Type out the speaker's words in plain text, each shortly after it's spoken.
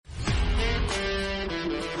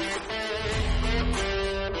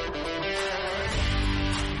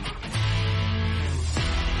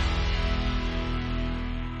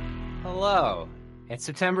Hello. It's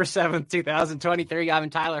September 7th, 2023.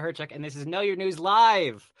 I'm Tyler Herchuk, and this is Know Your News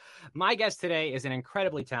Live. My guest today is an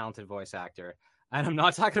incredibly talented voice actor, and I'm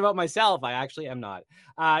not talking about myself. I actually am not.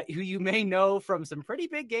 Who you may know from some pretty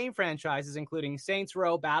big game franchises, including Saints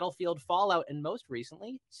Row, Battlefield, Fallout, and most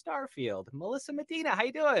recently, Starfield. Melissa Medina, how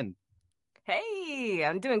you doing? Hey,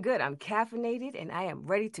 I'm doing good. I'm caffeinated, and I am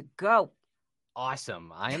ready to go.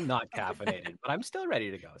 Awesome. I am not caffeinated, but I'm still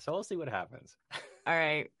ready to go, so we'll see what happens. All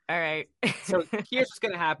right. So here's what's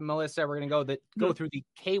going to happen, Melissa. We're going to go through the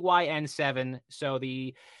KYN 7. So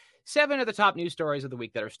the 7 of the top news stories of the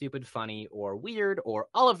week that are stupid, funny, or weird, or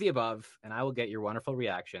all of the above, and I will get your wonderful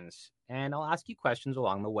reactions, and I'll ask you questions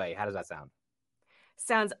along the way. How does that sound?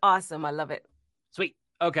 Sounds awesome. I love it. Sweet.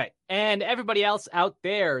 Okay. And everybody else out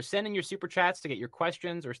there, send in your super chats to get your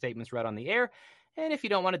questions or statements read on the air. And if you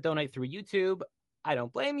don't want to donate through YouTube, I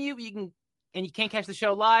don't blame you. You can't catch the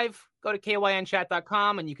show live, go to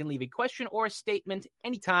kynchat.com and you can leave a question or a statement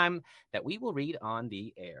anytime that we will read on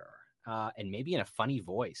the air. And maybe in a funny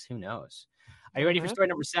voice. Who knows? Are you ready for story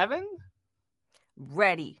number 7?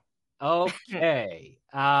 Ready. Okay.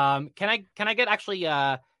 Can I get actually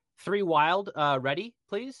 3 wild ready,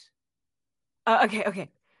 please? Okay.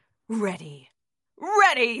 Ready.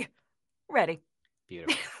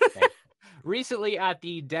 Beautiful. Recently at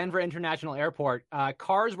the Denver International Airport,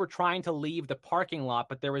 cars were trying to leave the parking lot,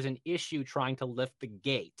 but there was an issue trying to lift the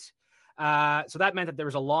gate. So that meant that there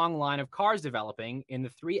was a long line of cars developing in the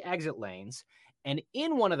 3 exit lanes. And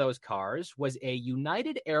in one of those cars was a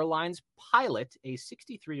United Airlines pilot, a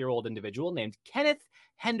 63-year-old individual named Kenneth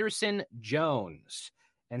Henderson Jones.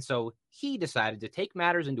 And so he decided to take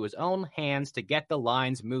matters into his own hands to get the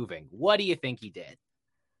lines moving. What do you think he did?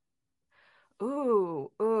 Ooh.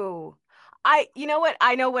 You know what?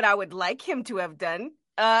 I know what I would like him to have done.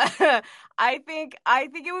 I think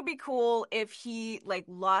it would be cool if he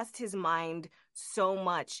lost his mind so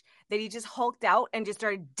much that he just hulked out and just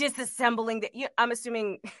started disassembling I'm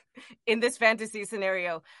assuming in this fantasy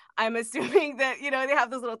scenario, I'm assuming that, they have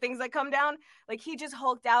those little things that come down. Like he just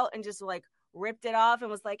hulked out and just ripped it off and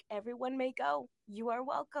was like, everyone may go. You are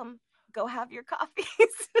welcome. Go have your coffees.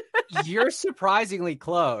 You're surprisingly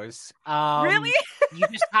close. Really? You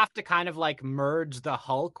just have to kind of merge the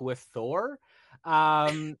Hulk with Thor.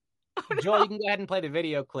 Joel, you can go ahead and play the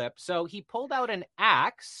video clip. So he pulled out an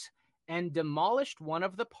axe and demolished one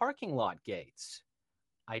of the parking lot gates.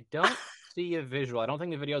 I don't see a visual. I don't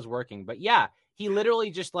think the video is working. But yeah, he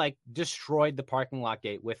literally just destroyed the parking lot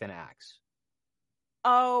gate with an axe.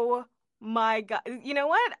 Oh my God. You know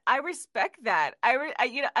what? I respect that.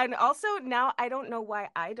 And also now I don't know why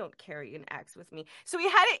I don't carry an axe with me. So he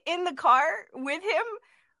had it in the car with him?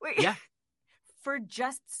 Yeah. For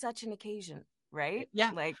just such an occasion, right?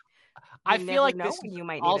 Yeah. I feel like this you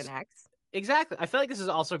might need an axe. Exactly. I feel like this is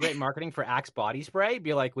also great marketing for Axe body spray.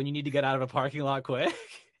 Be like when you need to get out of a parking lot quick.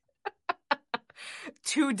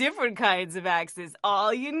 2 different kinds of axes,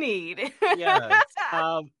 all you need. Yes.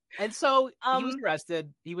 And so he was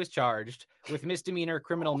arrested. He was charged with misdemeanor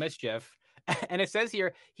criminal mischief. And it says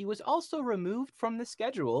here, he was also removed from the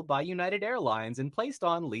schedule by United Airlines and placed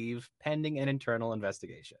on leave pending an internal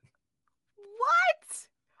investigation. What?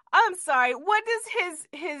 I'm sorry. What does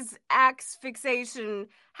his axe fixation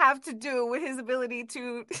have to do with his ability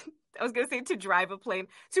to, I was going to say to drive a plane,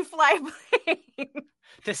 to fly a plane?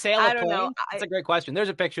 To sail a plane? I don't know. That's a great question. There's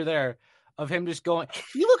a picture there of him just going.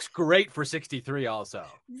 He looks great for 63 also.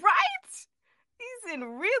 Right? He's in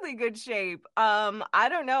really good shape. I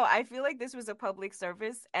don't know. I feel like this was a public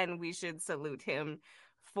service and we should salute him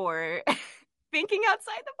for thinking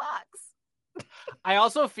outside the box. I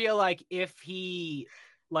also feel like if he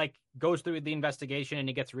goes through the investigation and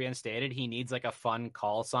he gets reinstated, he needs a fun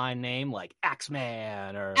call sign name like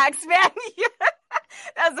Axeman or Axeman. Yeah.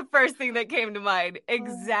 That's the first thing that came to mind.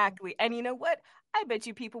 Exactly. And you know what? I bet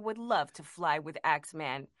you people would love to fly with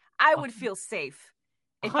Axeman. I would feel safe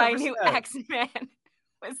if 100%. I knew Axeman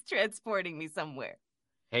was transporting me somewhere.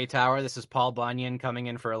 Hey, Tower, this is Paul Bunyan coming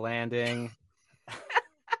in for a landing.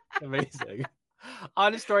 Amazing.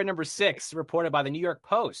 On to story number 6, reported by the New York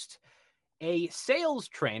Post. A sales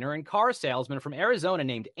trainer and car salesman from Arizona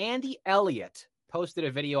named Andy Elliott posted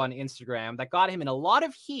a video on Instagram that got him in a lot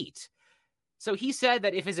of heat. So he said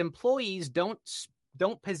that if his employees don't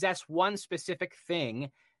possess one specific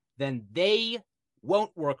thing, then they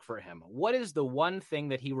won't work for him. What is the one thing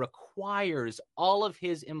that he requires all of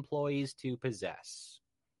his employees to possess?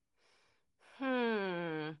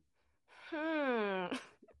 Wait,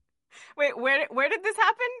 where did this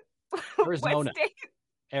happen? Arizona. What state?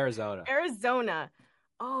 Arizona.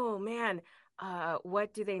 Oh man.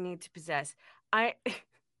 What do they need to possess? I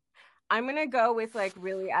I'm gonna go with like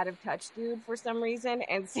really out of touch dude for some reason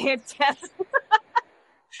and say a Tesla.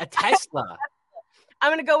 A Tesla.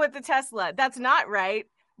 I'm gonna go with the Tesla. That's not right,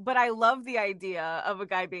 but I love the idea of a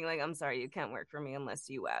guy being like, "I'm sorry, you can't work for me unless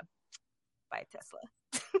you buy a Tesla."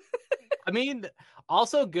 I mean,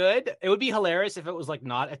 also good. It would be hilarious if it was like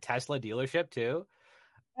not a Tesla dealership too.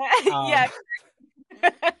 Yeah.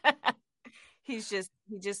 He's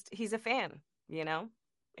a fan, you know,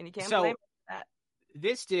 and you can't blame him for that.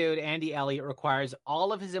 This dude, Andy Elliott, requires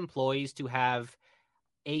all of his employees to have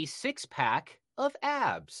a 6-pack of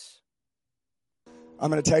abs. I'm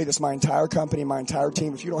going to tell you this, my entire company, my entire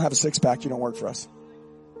team, if you don't have a 6-pack, you don't work for us.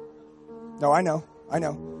 No, I know.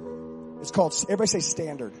 It's called, everybody say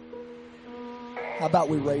standard. How about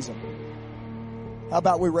we raise them? How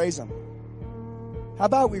about we raise them? How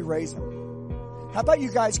about we raise them? How about you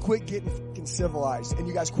guys quit getting fucking civilized and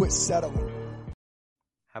you guys quit settling?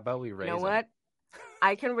 How about we raise them? You know what?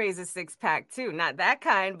 I can raise a 6-pack too. Not that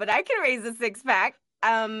kind, but I can raise a 6-pack.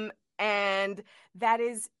 And that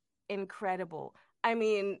is incredible. I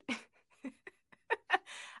mean,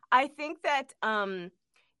 I think that,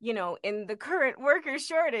 you know, in the current worker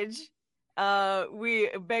shortage, we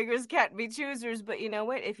beggars can't be choosers. But you know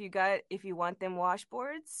what? If you want them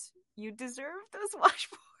washboards, you deserve those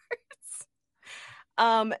washboards.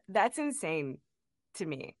 That's insane to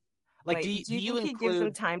me. Like, do you think he gives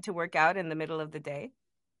them time to work out in the middle of the day?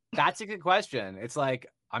 That's a good question. It's like,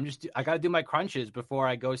 I got to do my crunches before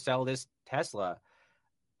I go sell this Tesla.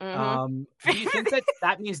 Mm-hmm. Do you think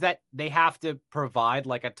that means that they have to provide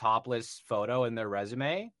like a topless photo in their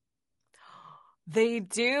resume? They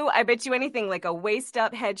do. I bet you anything, like a waist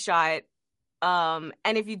up headshot. And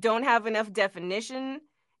if you don't have enough definition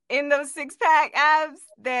in those 6-pack abs,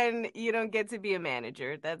 then you don't get to be a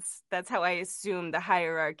manager. That's how I assume the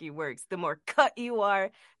hierarchy works. The more cut you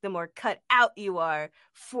are, the more cut out you are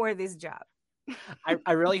for this job.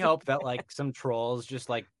 I really hope that like some trolls just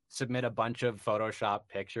like submit a bunch of Photoshop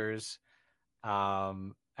pictures,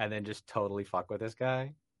 and then just totally fuck with this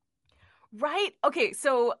guy. Right. Okay.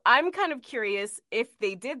 So I'm kind of curious if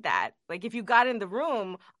they did that. Like, if you got in the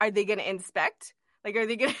room, are they going to inspect? Like, are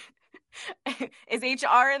they going to, is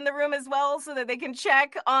HR in the room as well so that they can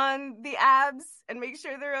check on the abs and make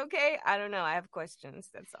sure they're okay? I don't know. I have questions.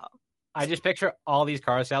 That's all. I just picture all these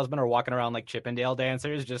car salesmen are walking around like Chippendale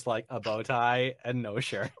dancers, just like a bow tie and no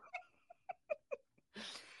shirt.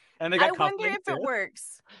 And they got I wonder if it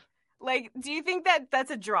works. Like, do you think that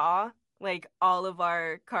that's a draw? Like, all of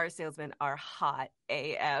our car salesmen are hot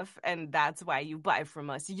AF, and that's why you buy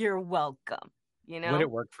from us. You're welcome. You know? Would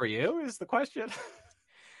it work for you? Is the question.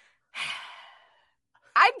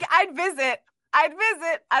 I'd visit. I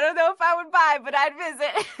don't know if I would buy, but I'd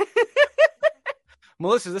visit.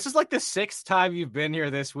 Melissa, this is like the 6th time you've been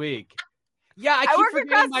here this week. Yeah, I work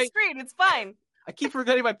across the street. It's fine. I keep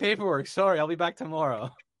forgetting my paperwork. Sorry, I'll be back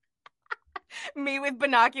tomorrow. Me with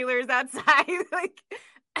binoculars outside, like,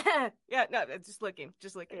 yeah, no, just looking.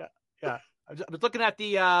 Yeah. I was looking at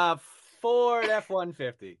the Ford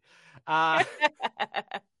F-150.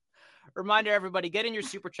 Reminder, everybody, get in your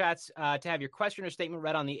super chats to have your question or statement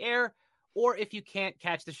read on the air. Or if you can't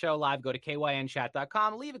catch the show live, go to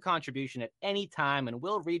kynchat.com, leave a contribution at any time, and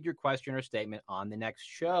we'll read your question or statement on the next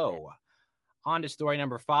show. On to story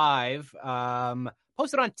number 5.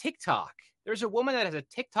 Posted on TikTok. There's a woman that has a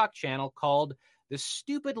TikTok channel called The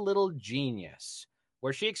Stupid Little Genius,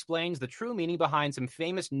 where she explains the true meaning behind some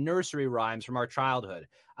famous nursery rhymes from our childhood.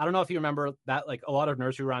 I don't know if you remember that, like, a lot of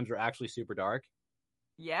nursery rhymes are actually super dark.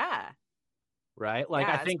 Yeah. Right? Like,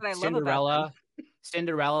 yeah, I think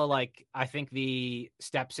Cinderella, like, I think the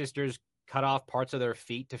stepsisters cut off parts of their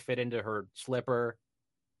feet to fit into her slipper.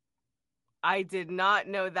 I did not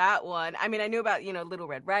know that one. I mean, I knew about, Little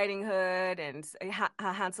Red Riding Hood and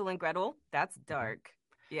Hansel and Gretel. That's dark.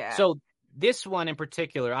 Yeah. So this one in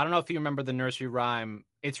particular, I don't know if you remember the nursery rhyme,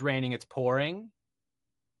 "It's raining, it's pouring."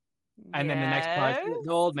 And then the next part,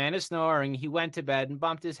 "The old man is snoring. He went to bed and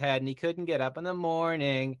bumped his head and he couldn't get up in the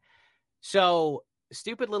morning." So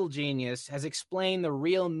Stupid Little Genius has explained the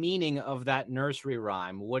real meaning of that nursery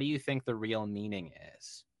rhyme. What do you think the real meaning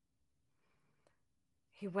is?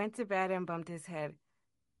 He went to bed and bumped his head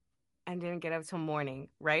and didn't get up till morning,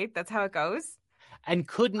 right? That's how it goes? And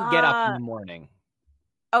couldn't get up in the morning.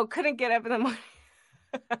 Oh, couldn't get up in the morning.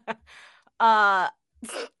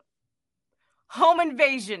 Home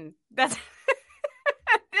invasion. That's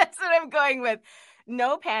that's what I'm going with.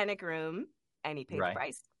 No panic room, and he paid the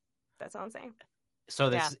price. That's all I'm saying.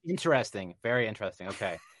 So this is interesting. Very interesting.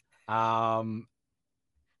 Okay.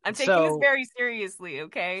 I'm taking this very seriously,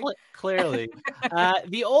 okay? Clearly.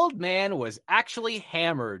 The old man was actually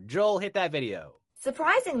hammered. Joel, hit that video.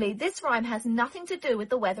 Surprisingly, this rhyme has nothing to do with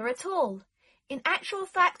the weather at all. In actual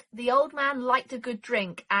fact, the old man liked a good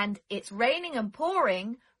drink, and it's raining and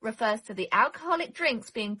pouring refers to the alcoholic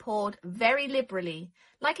drinks being poured very liberally,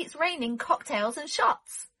 like it's raining cocktails and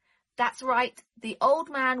shots. That's right, the old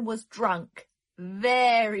man was drunk.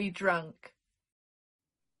 Very drunk.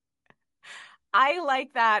 I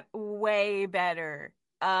like that way better.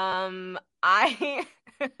 I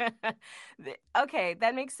okay,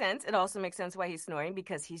 that makes sense. It also makes sense why he's snoring,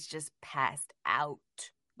 because he's just passed out,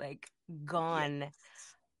 like gone. Yes.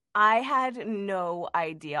 I had no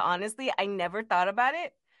idea. Honestly, I never thought about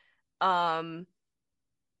it. I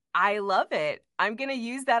love it. I'm gonna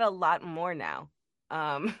use that a lot more now.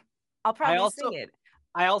 I'll probably sing it.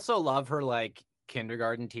 I also love her like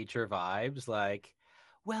kindergarten teacher vibes. Like,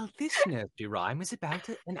 well, this nursery rhyme is about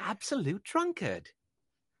an absolute drunkard.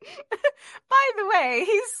 By the way,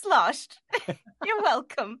 he's sloshed. You're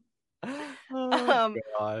welcome. Oh,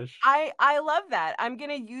 gosh. I love that. I'm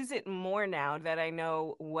gonna use it more now that I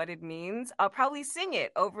know what it means. I'll probably sing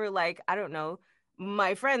it over, like, I don't know,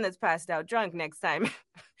 my friend that's passed out drunk next time.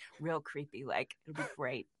 Real creepy, like, it'll be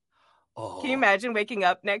great. Oh. Can you imagine waking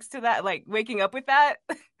up next to that? Like, waking up with that?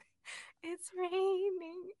 It's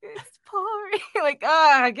raining, it's pouring. Like,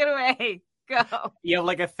 get away. Go. You have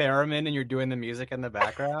like a theremin and you're doing the music in the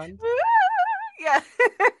background? Yeah.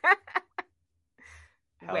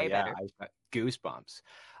 Hell Way yeah, better. I got goosebumps.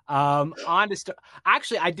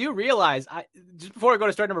 Actually, I do realize, just before I go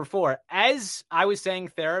to story number 4, as I was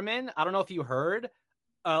saying theremin, I don't know if you heard,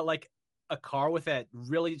 like a car with a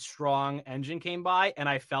really strong engine came by and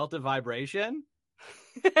I felt a vibration.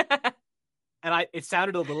 And it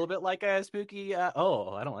sounded a little bit like a spooky, I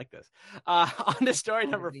don't like this. On to story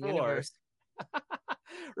number 4.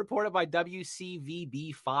 Reported by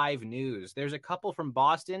WCVB5 News. There's a couple from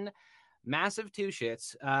Boston, massive two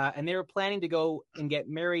shits, and they were planning to go and get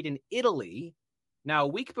married in Italy. Now, a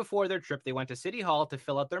week before their trip, they went to City Hall to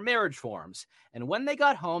fill out their marriage forms. And when they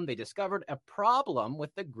got home, they discovered a problem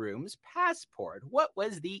with the groom's passport. What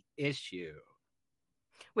was the issue?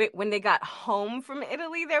 Wait, when they got home from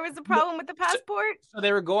Italy, there was a problem with the passport? So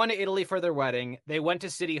they were going to Italy for their wedding. They went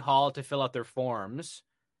to City Hall to fill out their forms.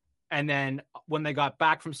 And then when they got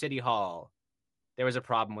back from City Hall, there was a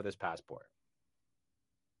problem with his passport.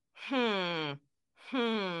 I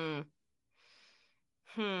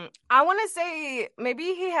want to say maybe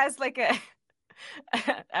he has like a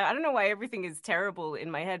I don't know why everything is terrible in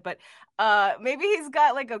my head, but maybe he's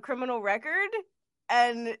got like a criminal record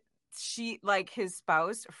and she, like his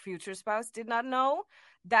spouse or future spouse, did not know.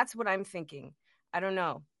 That's what I'm thinking. I don't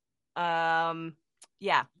know.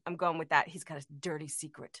 Yeah, I'm going with that. He's got a dirty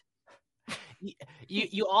secret.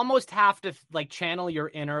 You almost have to like channel your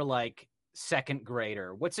inner like second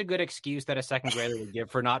grader. What's a good excuse that a second grader would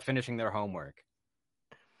give for not finishing their homework?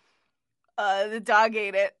 The dog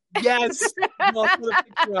ate it. Yes.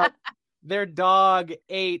 Their dog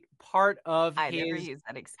ate part of his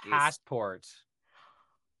passport.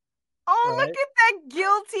 Oh, right? Look at that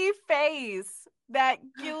guilty face. That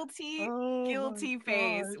guilty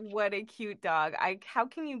face. Gosh. What a cute dog. How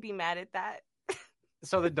can you be mad at that?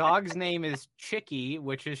 So the dog's name is Chicky,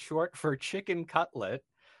 which is short for chicken cutlet.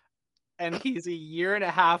 And he's a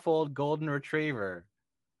 1.5-year-old golden retriever.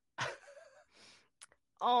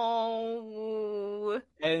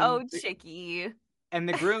 Chicky. And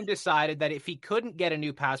the groom decided that if he couldn't get a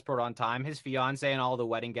new passport on time, his fiance and all the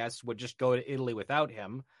wedding guests would just go to Italy without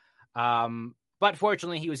him. But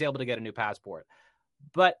fortunately, he was able to get a new passport.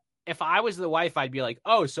 But if I was the wife, I'd be like,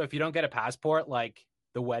 oh, so if you don't get a passport, like,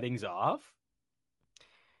 the wedding's off?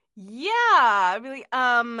 Yeah, I'd be like,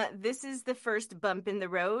 this is the first bump in the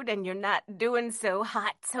road, and you're not doing so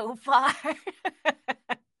hot so far.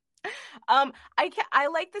 I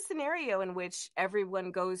like the scenario in which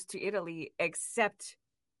everyone goes to Italy except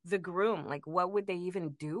the groom. Like, what would they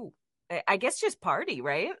even do? I guess just party,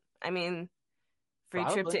 right? I mean, free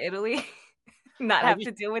trip to Italy, not have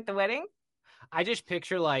to deal with the wedding. I just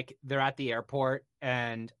picture like they're at the airport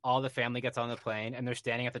and all the family gets on the plane and they're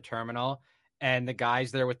standing at the terminal and the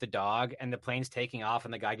guy's there with the dog and the plane's taking off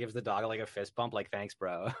and the guy gives the dog like a fist bump, like, thanks,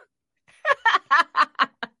 bro.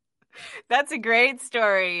 That's a great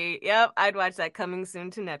story. Yep, I'd watch that. Coming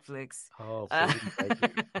soon to Netflix. Oh,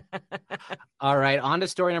 all right, on to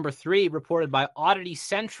story number 3, reported by Oddity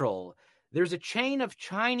Central. There's a chain of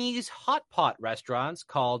Chinese hot pot restaurants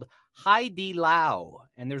called Hai Di Lao,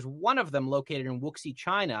 and there's one of them located in Wuxi,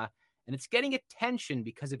 China, and it's getting attention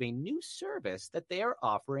because of a new service that they are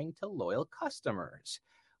offering to loyal customers.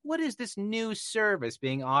 What is this new service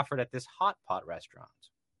being offered at this hot pot restaurant?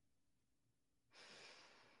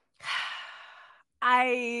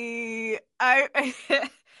 I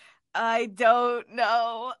I don't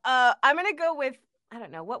know. I'm gonna go with, I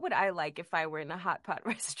don't know. What would I like if I were in a hot pot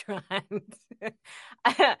restaurant?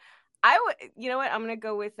 I would. You know what? I'm gonna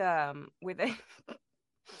go with a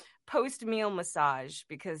post meal massage,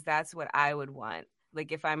 because that's what I would want.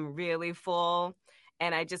 Like if I'm really full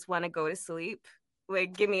and I just want to go to sleep,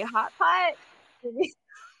 like give me a hot pot, give me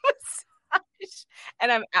a massage, and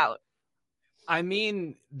I'm out. I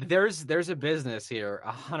mean, there's a business here,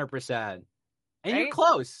 100%. And you're Right?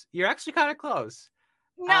 close. You're actually kind of close.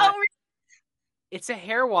 No, It's a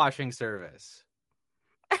hair washing service.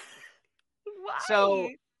 why? So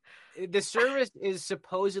the service is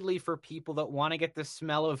supposedly for people that want to get the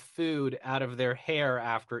smell of food out of their hair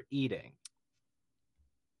after eating.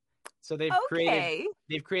 So they've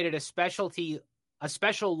created a special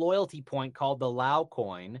loyalty point called the Lao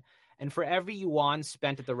coin. And for every yuan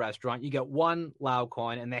spent at the restaurant, you get 1 Lao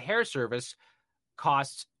coin, and the hair service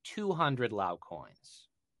costs 200 Lao coins.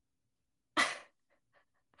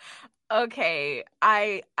 Okay,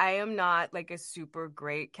 I am not like a super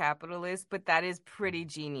great capitalist, but that is pretty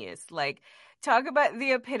genius. Like, talk about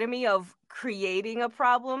the epitome of creating a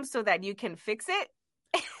problem so that you can fix it.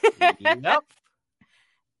 Yep.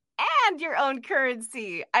 And your own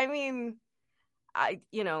currency. I mean,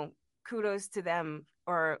 kudos to them,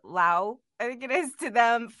 or Lao, I think it is, to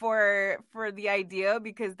them for the idea,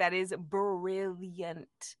 because that is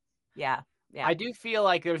brilliant. Yeah. I do feel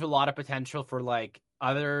like there's a lot of potential for like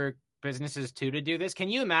other businesses too to do this. Can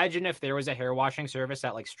you imagine if there was a hair washing service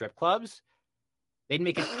at like strip clubs? They'd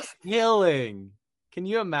make a killing. Can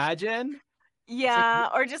you imagine? Yeah,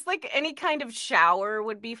 or just like any kind of shower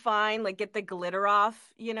would be fine. Like get the glitter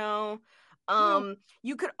off, you know.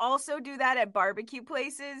 You could also do that at barbecue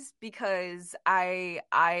places, because I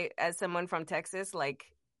as someone from Texas, like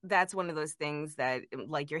that's one of those things that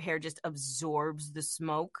like your hair just absorbs the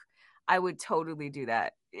smoke. I would totally do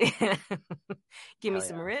that. Give me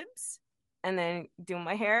some ribs and then do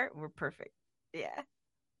my hair. We're perfect. Yeah.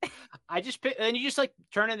 And you just like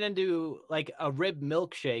turn it into like a rib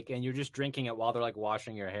milkshake, and you're just drinking it while they're like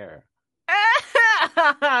washing your hair.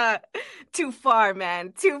 Too far,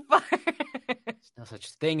 man. Too far. There's no such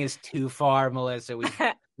thing as too far, Melissa.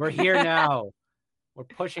 We're here now. We're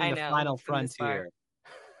pushing the final frontier.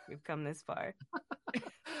 We've come this far.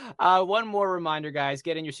 One more reminder, guys.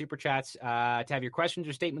 Get in your super chats to have your questions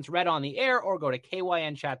or statements read on the air, or go to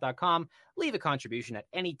kynchat.com. Leave a contribution at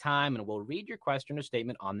any time, and we'll read your question or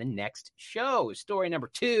statement on the next show. Story number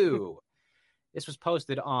 2. This was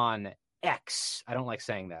posted on X. I don't like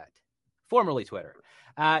saying that. Formerly Twitter.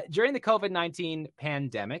 During the COVID-19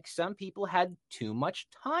 pandemic, some people had too much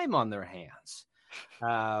time on their hands.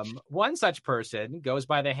 One such person goes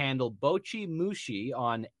by the handle Bochi Mushi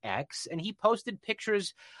on X, and he posted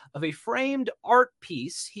pictures of a framed art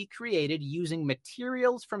piece he created using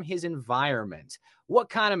materials from his environment. What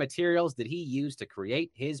kind of materials did he use to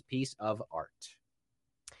create his piece of art?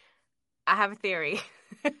 I have a theory.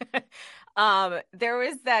 There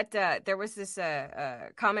was this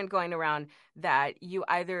comment going around that you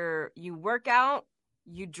work out,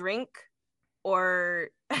 you drink, or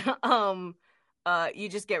you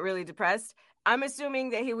just get really depressed. I'm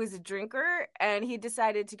assuming that he was a drinker and he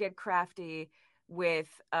decided to get crafty with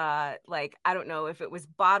like, I don't know if it was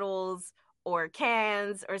bottles or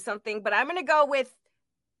cans or something, but I'm gonna go with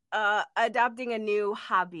adopting a new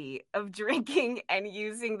hobby of drinking and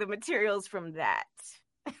using the materials from that.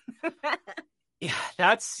 Yeah,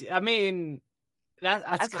 that's kind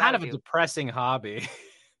of a depressing hobby.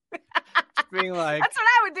 Being like, that's what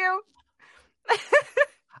I would do.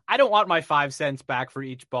 I don't want my 5 cents back for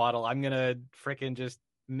each bottle. I'm gonna freaking just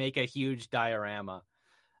make a huge diorama.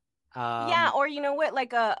 Yeah, or you know what,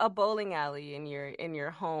 like a bowling alley in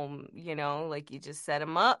your home. You know, like you just set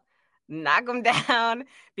them up, knock them down,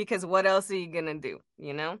 because what else are you gonna do?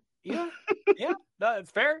 You know? Yeah, no,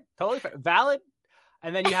 it's fair, totally fair, valid.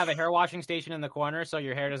 And then you have a hair washing station in the corner, so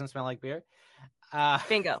your hair doesn't smell like beer.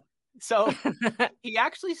 Bingo. So he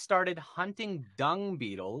actually started hunting dung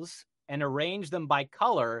beetles and arranged them by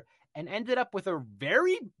color, and ended up with a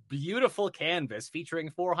very beautiful canvas featuring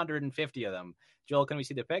 450 of them. Joel, can we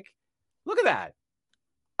see the pic? Look at that.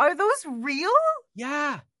 Are those real?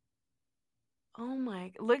 Yeah. Oh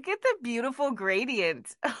my, look at the beautiful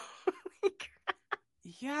gradient. Oh my God.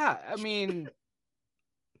 Yeah, I mean,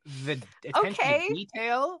 the attention to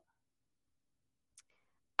detail.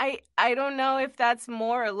 I don't know if that's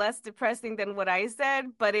more or less depressing than what I said,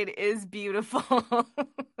 but it is beautiful.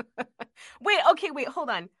 Wait,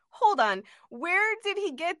 hold on. Where did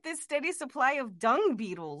he get this steady supply of dung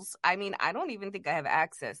beetles? I mean, I don't even think I have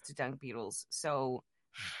access to dung beetles, so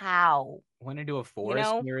how? Went into a You forest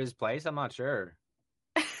know, near his place? I'm not sure.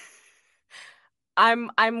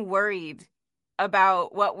 I'm worried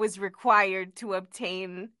about what was required to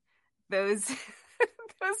obtain those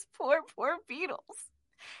those poor beetles.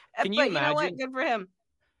 Can you But you know what? imagine? Good for him.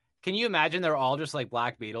 Can you imagine they're all just like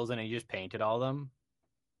black beetles and he just painted all of them?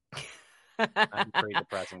 That'd be pretty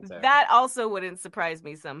depressing too. That also wouldn't surprise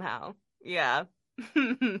me somehow. Yeah.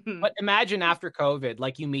 But imagine after COVID,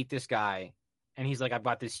 like you meet this guy and he's like, I've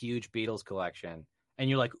got this huge Beatles collection. And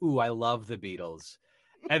you're like, ooh, I love the Beatles.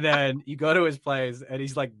 And then you go to his place and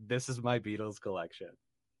he's like, this is my Beatles collection.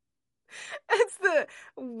 It's the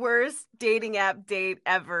worst dating app date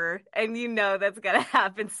ever. And you know that's going to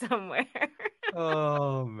happen somewhere.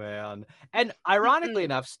 Oh, man. And ironically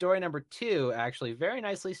enough, story number 2 actually very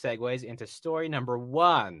nicely segues into story number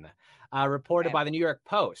 1, reported by the New York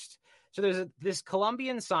Post. So there's this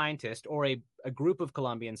Colombian scientist, or a group of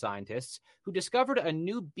Colombian scientists, who discovered a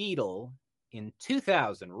new beetle in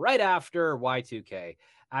 2000, right after Y2K,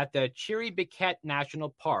 at the Chiribiquete National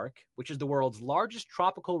Park, which is the world's largest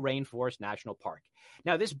tropical rainforest national park.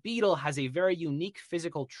 Now, this beetle has a very unique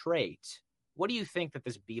physical trait. What do you think that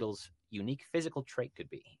this beetle's unique physical trait could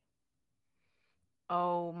be?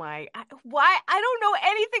 Oh my! Why? I don't know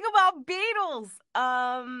anything about beetles.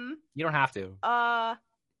 You don't have to.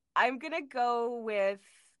 I'm gonna go with.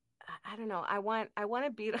 I don't know. I want a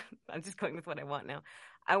beetle. I'm just going with what I want now.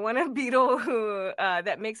 I want a beetle who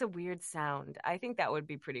that makes a weird sound. I think that would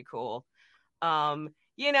be pretty cool.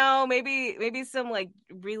 You know, maybe some like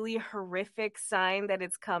really horrific sign that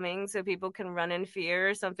it's coming so people can run in fear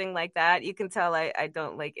or something like that. You can tell I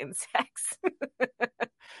don't like insects.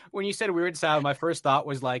 When you said weird sound, my first thought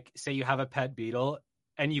was like, say you have a pet beetle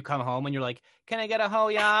and you come home and you're like, can I get a ho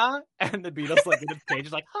ya? And the beetle's like in its cage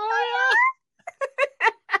is like, ho ya.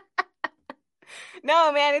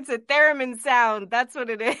 No, man, it's a theremin sound. That's what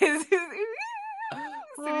it is. As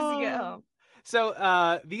soon as you get home.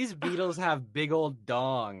 So these beetles have big old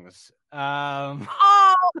dongs. Oh,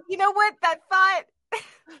 you know what? That thought.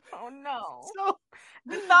 Oh no. So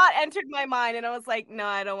the thought entered my mind, and I was like, no,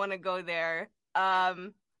 I don't want to go there.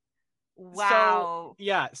 Wow.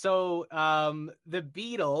 So the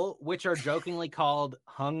beetle, which are jokingly called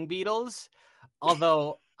hung beetles,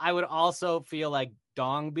 although I would also feel like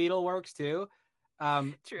dong beetle works too.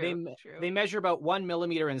 True. They measure about 1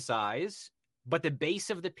 millimeter in size, but the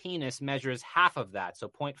base of the penis measures half of that, so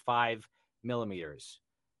 0.5 millimeters.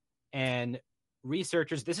 And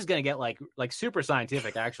researchers, this is going to get like super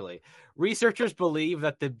scientific, actually. Researchers believe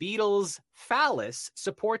that the beetle's phallus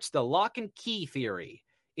supports the lock and key theory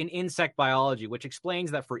in insect biology, which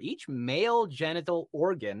explains that for each male genital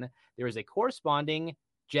organ, there is a corresponding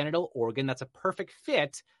genital organ that's a perfect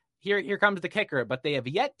fit. Here comes the kicker, but they have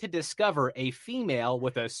yet to discover a female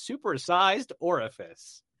with a supersized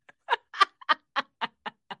orifice.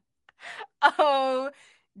 Oh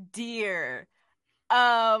dear.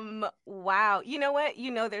 Wow. You know what?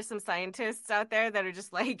 You know there's some scientists out there that are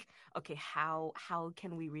just like, okay, how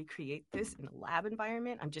can we recreate this in a lab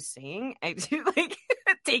environment? I'm just saying. I do like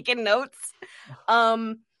taking notes.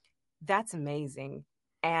 That's amazing.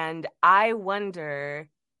 And I wonder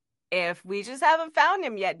if we just haven't found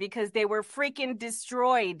him yet because they were freaking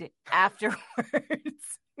destroyed afterwards.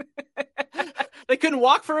 They couldn't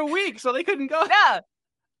walk for a week, so they couldn't go.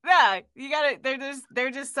 Yeah, you gotta. They're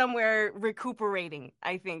just somewhere recuperating,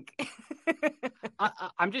 I think.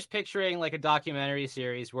 I'm just picturing like a documentary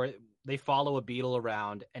series where they follow a beetle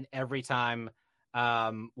around, and every time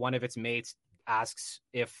one of its mates asks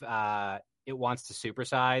if it wants to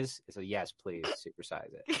supersize, it's a yes, please supersize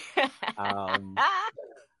it.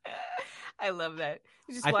 I love that.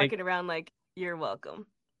 You're just walking around like, you're welcome.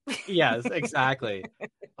 Yes, exactly.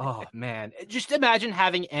 Oh man, just imagine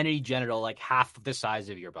having any genital like half the size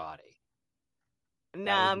of your body.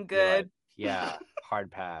 Nah, I'm good. Yeah, hard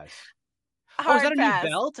pass. Hard is that pass. A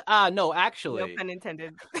new belt? No, actually. No pun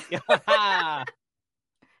intended.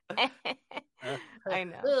 I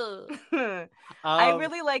know. I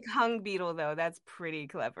really like hung beetle though. That's pretty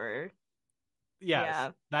clever. Yes, yeah.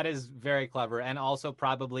 That is very clever, and also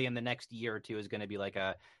probably in the next year or two is going to be like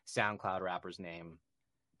a SoundCloud rapper's name.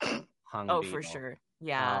 Hung beetle. For sure.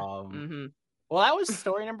 Yeah. Well, that was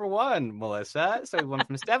story number 1, Melissa. So we went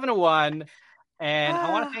from 7 to 1. And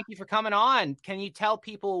I want to thank you for coming on. Can you tell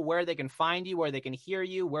people where they can find you, where they can hear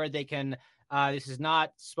you, where they can, this is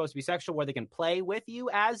not supposed to be sexual, where they can play with you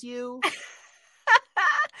as you?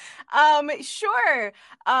 Sure.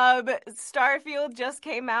 Starfield just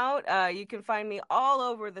came out. You can find me all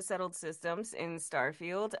over the settled systems in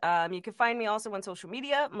Starfield. You can find me also on social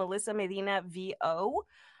media, Melissa Medina VO.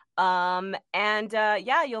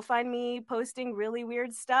 Yeah, you'll find me posting really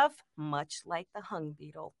weird stuff, much like the hung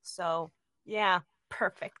beetle. So yeah,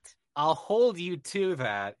 perfect. I'll hold you to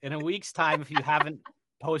that. In a week's time, if you haven't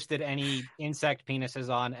posted any insect penises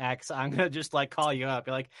on X, I'm gonna just like call you up.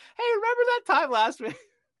 You're like, hey, remember that time last week?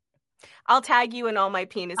 I'll tag you in all my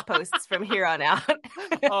penis posts from here on out.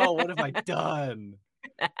 Oh, what have I done?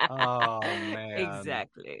 Oh man.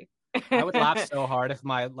 Exactly. I would laugh so hard if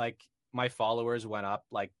my followers went up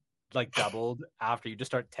like doubled after you just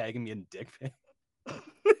start tagging me in dick pics.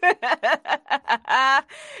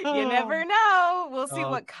 You never know. We'll see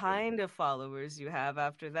what kind of followers you have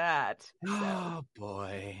after that. So. Oh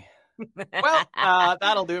boy. Well,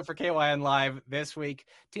 that'll do it for KYN Live this week.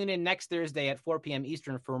 Tune in next Thursday at 4 p.m.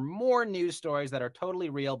 Eastern for more news stories that are totally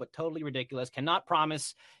real but totally ridiculous. Cannot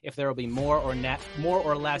promise if there will be more or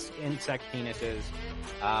less insect penises.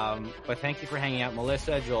 But thank you for hanging out,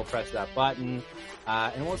 Melissa. Joel, press that button.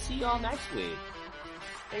 And we'll see you all next week.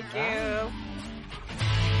 Thank you.